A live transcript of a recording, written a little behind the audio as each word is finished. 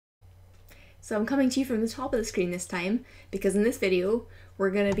So I'm coming to you from the top of the screen this time because in this video we're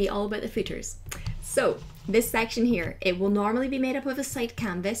going to be all about the footers. So this section here, it will normally be made up of a site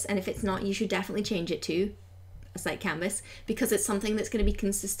canvas, and if it's not, you should definitely change it to a site canvas because it's something that's going to be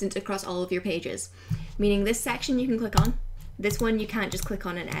consistent across all of your pages. Meaning this section you can click on, this one you can't just click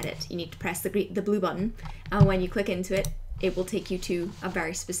on and edit. You need to press the blue button, and when you click into it, it will take you to a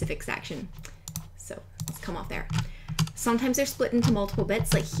very specific section. So let's come off there. Sometimes they're split into multiple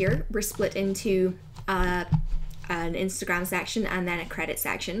bits, like here we're split into an Instagram section and then a credit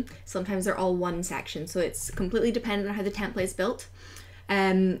section. Sometimes they're all one section, so it's completely dependent on how the template is built.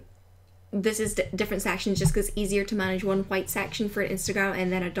 This is different sections just because it's easier to manage one white section for Instagram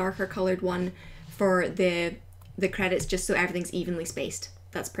and then a darker colored one for the credits, just so everything's evenly spaced.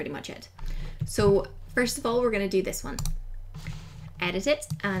 That's pretty much it. So first of all, we're going to do this one. Edit it,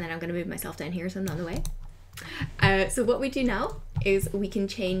 and then I'm going to move myself down here so I'm not in the way. So what we do now is we can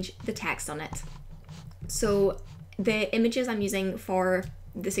change the text on it. So the images I'm using for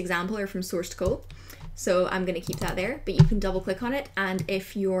this example are from source code, so I'm going to keep that there, but you can double click on it, and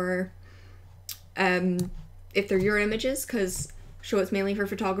if they're your images, because Showit's mainly for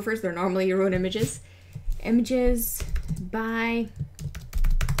photographers, they're normally your own images. Images by,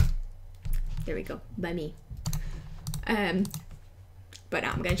 there we go, by me. But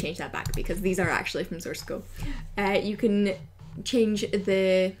I'm going to change that back because these are actually from source code. You can change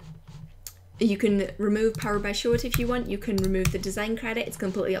you can remove Powered by Showit if you want. You can remove the design credit. It's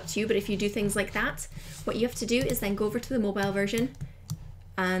completely up to you. But if you do things like that, what you have to do is then go over to the mobile version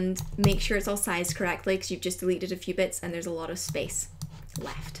and make sure it's all sized correctly because you've just deleted a few bits and there's a lot of space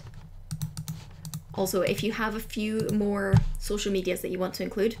left. Also, if you have a few more social medias that you want to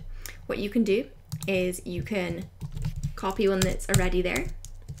include, what you can do is you can copy one that's already there,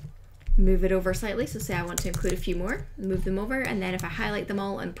 move it over slightly, so say I want to include a few more, move them over, and then if I highlight them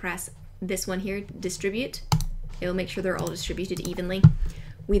all and press this one here, distribute, it'll make sure they're all distributed evenly.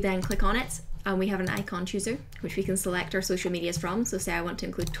 We then click on it and we have an icon chooser which we can select our social medias from, so say I want to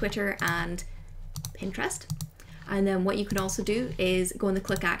include Twitter and Pinterest. And then what you can also do is go in the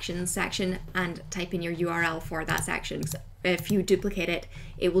click actions section and type in your URL for that section. So if you duplicate it,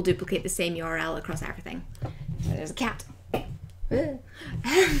 it will duplicate the same URL across everything. There's a cat.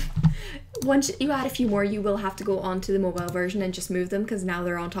 Once you add a few more, you will have to go onto the mobile version and just move them because now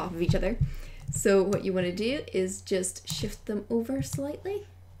they're on top of each other. So what you want to do is just shift them over slightly.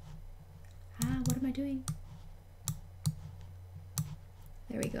 What am I doing?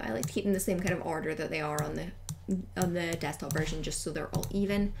 There we go. I like to keep them the same kind of order that they are on the desktop version, just so they're all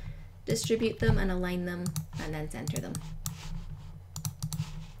even. Distribute them and align them and then center them.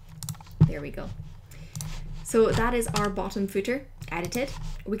 There we go. So that is our bottom footer edited.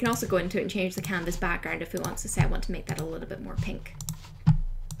 We can also go into it and change the canvas background if we want to say I want to make that a little bit more pink.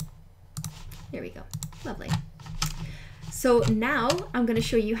 There we go. Lovely. So now I'm going to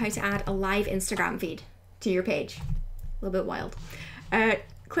show you how to add a live Instagram feed to your page. A little bit wild.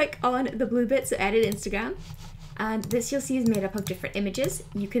 Click on the blue bit, so edit Instagram. And this you'll see is made up of different images.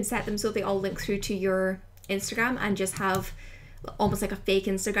 You can set them so they all link through to your Instagram and just have almost like a fake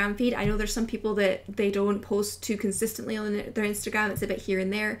Instagram feed. I know there's some people that they don't post too consistently on their Instagram. It's a bit here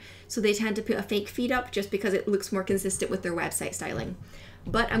and there. So they tend to put a fake feed up just because it looks more consistent with their website styling.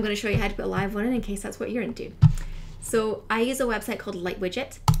 But I'm going to show you how to put a live one in case that's what you're into. So I use a website called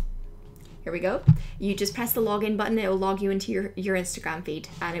Lightwidget. Here we go. You just press the login button. It will log you into your Instagram feed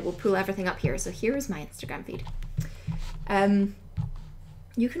and it will pull everything up here. So here is my Instagram feed.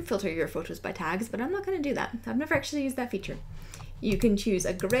 You can filter your photos by tags, but I'm not going to do that. I've never actually used that feature. You can choose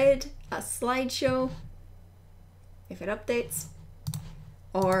a grid, a slideshow, if it updates,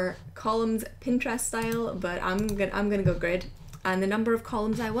 or columns Pinterest style, but I'm gonna go grid. And the number of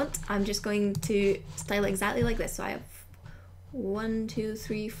columns I want, I'm just going to style exactly like this. So I have 1, 2,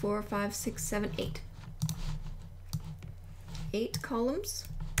 3, 4, 5, 6, 7, 8. 8 columns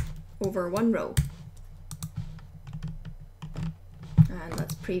over one row. And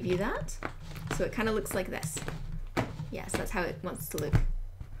let's preview that. So it kind of looks like this. Yes, that's how it wants to look.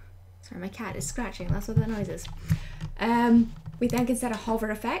 Sorry, my cat is scratching. That's what that noise is. We then can set a hover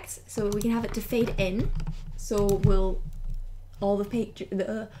effect, so we can have it to fade in. So all the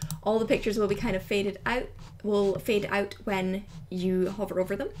pictures will be kind of faded out. Will fade out when you hover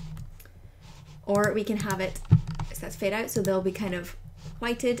over them. Or we can have it so that's fade out, so they'll be kind of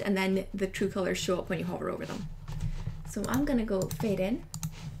whited, and then the true colors show up when you hover over them. So I'm gonna go fade in,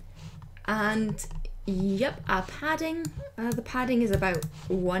 and yep, padding. The padding is about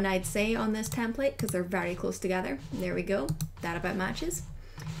 1, I'd say, on this template because they're very close together. There we go. That about matches.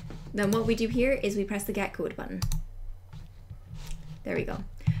 Then what we do here is we press the get code button. There we go.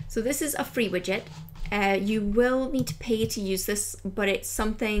 So this is a free widget. You will need to pay to use this, but it's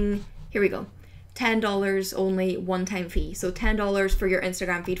something, here we go. $10 only, one-time fee. So $10 for your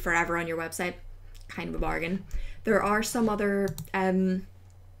Instagram feed forever on your website. Kind of a bargain. There are some other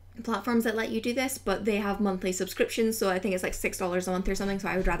platforms that let you do this, but they have monthly subscriptions, so I think it's like $6 a month or something, so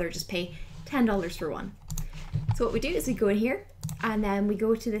I would rather just pay $10 for one. So what we do is we go in here, and then we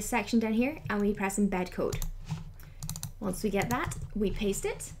go to this section down here, and we press embed code. Once we get that, we paste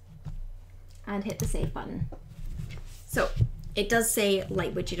it, and hit the save button. So it does say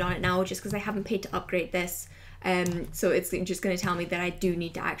light widget on it now, just because I haven't paid to upgrade this, so it's just going to tell me that I do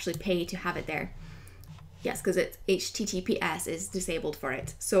need to actually pay to have it there. Yes, because it's HTTPS is disabled for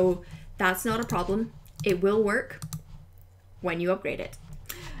it. So that's not a problem. It will work when you upgrade it.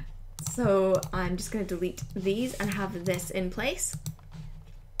 So I'm just going to delete these and have this in place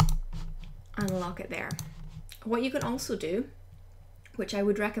and lock it there. What you can also do, which I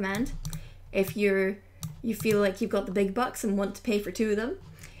would recommend, if you feel like you've got the big bucks and want to pay for 2 of them,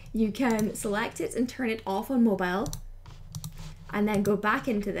 you can select it and turn it off on mobile, and then go back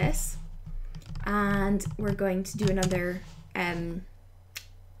into this. And we're going to do another, a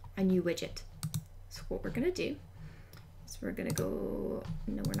new widget. So what we're going to do is we're going to go,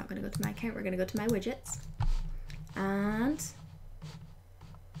 no, we're not going to go to my account, we're going to go to my widgets. And,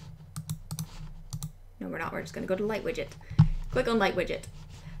 no, we're not, we're just going to go to light widget. Click on light widget.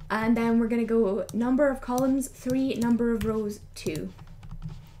 And then we're going to go number of columns 3, number of rows 2.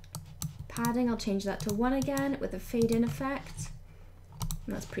 Padding, I'll change that to 1 again with a fade in effect.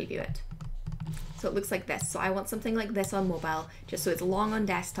 And let's preview it. So it looks like this. So I want something like this on mobile, just so it's long on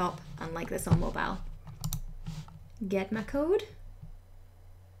desktop and like this on mobile. Get my code.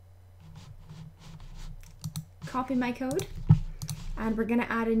 Copy my code. And we're gonna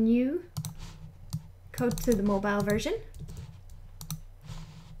add a new code to the mobile version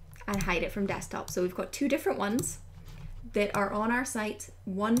and hide it from desktop. So we've got 2 different ones that are on our site,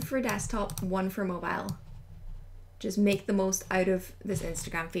 one for desktop, one for mobile. Just make the most out of this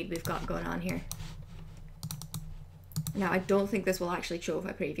Instagram feed we've got going on here. Now, I don't think this will actually show if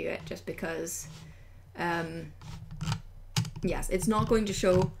I preview it, just because, yes, it's not going to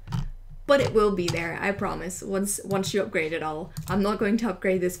show, but it will be there, I promise, once you upgrade it all. I'm not going to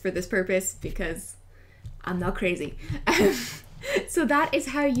upgrade this for this purpose, because I'm not crazy. So that is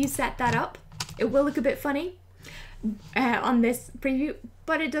how you set that up. It will look a bit funny on this preview,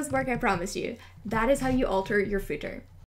 but it does work, I promise you. That is how you alter your footer.